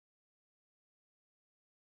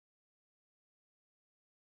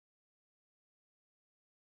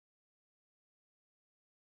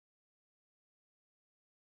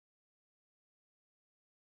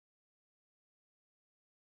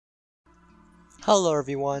Hello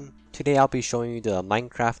everyone! Today I'll be showing you the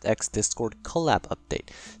Minecraft X Discord collab update.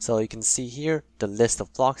 So you can see here the list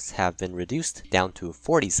of blocks have been reduced down to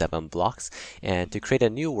 47 blocks, and to create a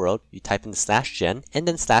new world you type in /gen and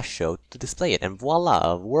then /show to display it, and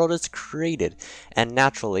voila, a world is created. And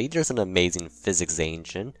naturally there's an amazing physics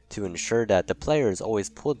engine to ensure that the player is always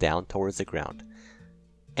pulled down towards the ground.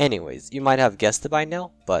 Anyways, you might have guessed it by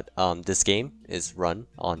now, but this game is run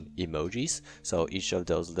on emojis, so each of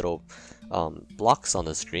those little blocks on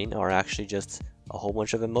the screen are actually just a whole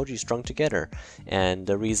bunch of emojis strung together. And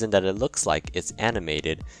the reason that it looks like it's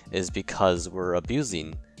animated is because we're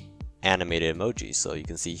abusing animated emojis. So you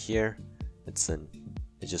can see here, it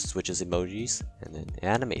just switches emojis and then it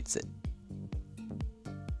animates it.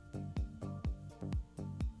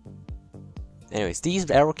 Anyways, these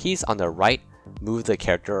arrow keys on the right move the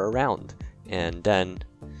character around, and then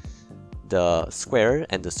the square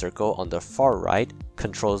and the circle on the far right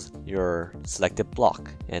controls your selected block,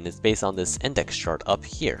 and it's based on this index chart up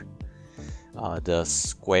here. The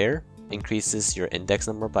square increases your index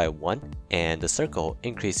number by 1, and the circle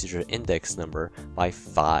increases your index number by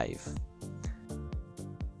 5.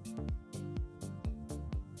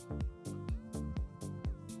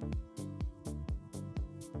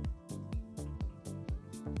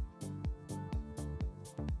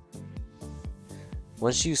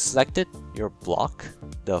 Once you selected your block,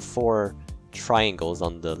 the 4 triangles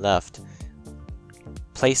on the left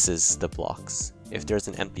places the blocks. If there's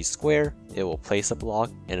an empty square, it will place a block,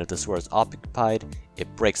 and if the square is occupied,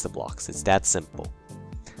 it breaks the blocks. It's that simple.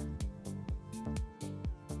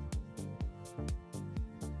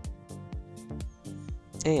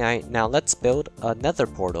 Alright, now let's build a nether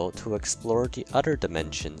portal to explore the other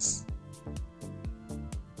dimensions.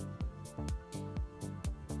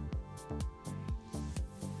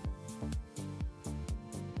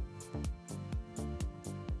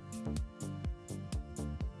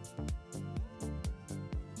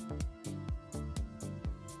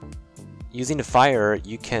 Using the fire,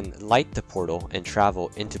 you can light the portal and travel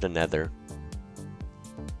into the nether.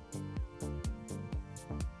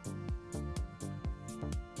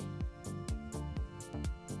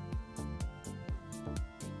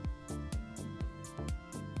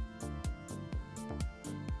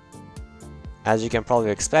 As you can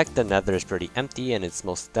probably expect, the nether is pretty empty, and it's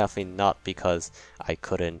most definitely not because I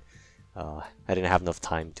didn't have enough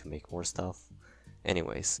time to make more stuff.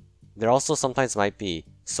 Anyways, there also sometimes might be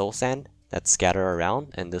soul sand that scatter around,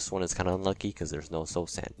 and this one is kind of unlucky because there's no soul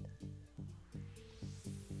sand.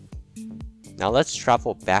 Now let's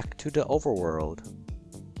travel back to the overworld.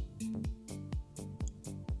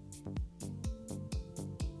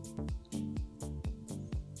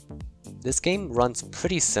 This game runs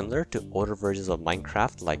pretty similar to older versions of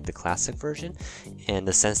Minecraft, like the classic version, in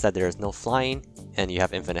the sense that there is no flying, and you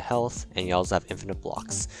have infinite health, and you also have infinite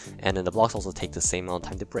blocks. And then the blocks also take the same amount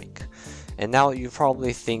of time to break. And now you're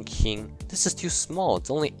probably thinking, this is too small,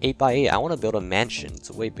 it's only 8x8, I want to build a mansion,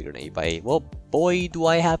 it's way bigger than 8x8. Well, boy, do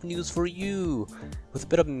I have news for you! With a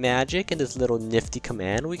bit of magic and this little nifty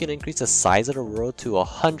command, we can increase the size of the world to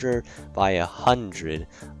 100 by 100,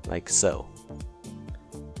 like so.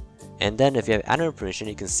 And then if you have admin permission,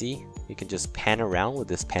 you can see you can just pan around with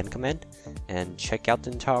this pan command and check out the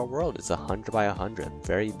entire world. It's 100 by 100,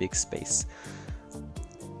 very big space.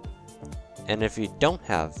 And if you don't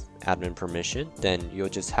have admin permission, then you'll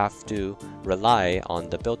just have to rely on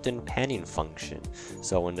the built-in panning function.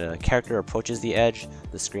 So when the character approaches the edge,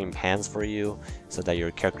 the screen pans for you so that your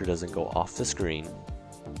character doesn't go off the screen.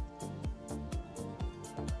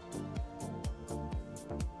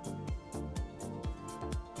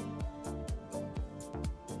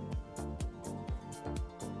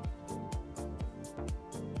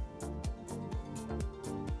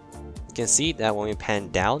 You can see that when we pan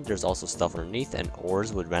down, there's also stuff underneath, and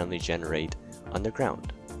ores would randomly generate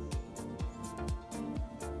underground.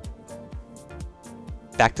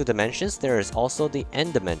 Back to dimensions, there is also the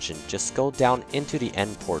end dimension. Just go down into the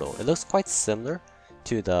end portal. It looks quite similar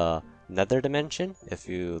to the nether dimension if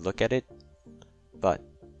you look at it, but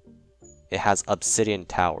it has obsidian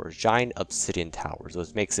towers, giant obsidian towers,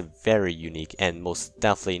 which makes it very unique and most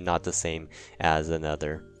definitely not the same as the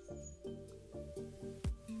nether.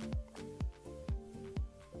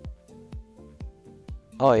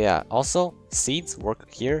 Oh yeah, also seeds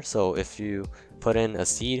work here, so if you put in a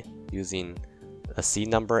seed using a seed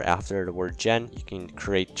number after the word gen, you can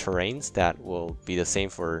create terrains that will be the same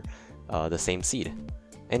for the same seed.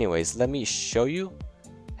 Anyways, let me show you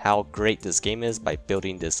how great this game is by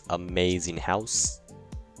building this amazing house.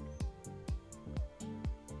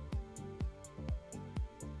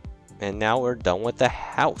 And now we're done with the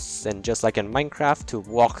house. And just like in Minecraft, to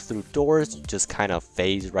walk through doors, you just kind of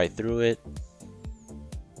phase right through it.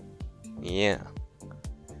 Yeah.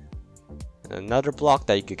 Another block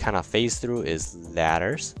that you could kind of phase through is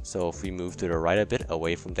ladders. So if we move to the right a bit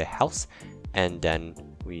away from the house, and then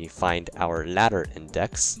we find our ladder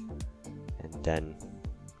index, and then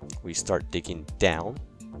we start digging down.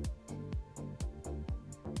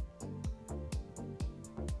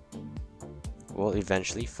 We'll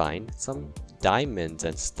eventually find some diamonds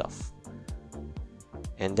and stuff.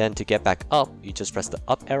 And then to get back up, you just press the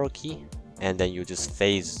up arrow key, and then you just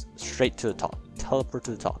phase straight to the top, teleport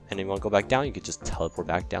to the top. And if you want to go back down, you can just teleport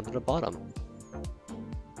back down to the bottom.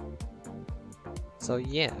 So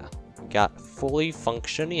yeah, we got fully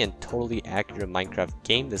functioning and totally accurate Minecraft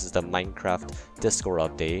game. This is the Minecraft Discord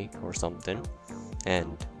update or something.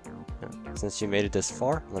 And since you made it this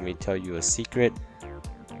far, let me tell you a secret.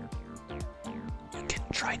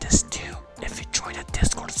 Try this too if you join a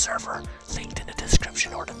Discord server, linked in the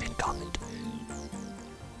description or the pinned comment.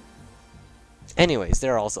 Anyways,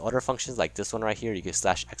 there are also other functions like this one right here. You can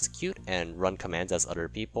 /execute and run commands as other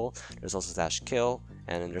people. There's also /kill,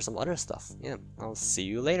 and then there's some other stuff. Yeah, I'll see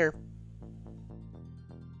you later.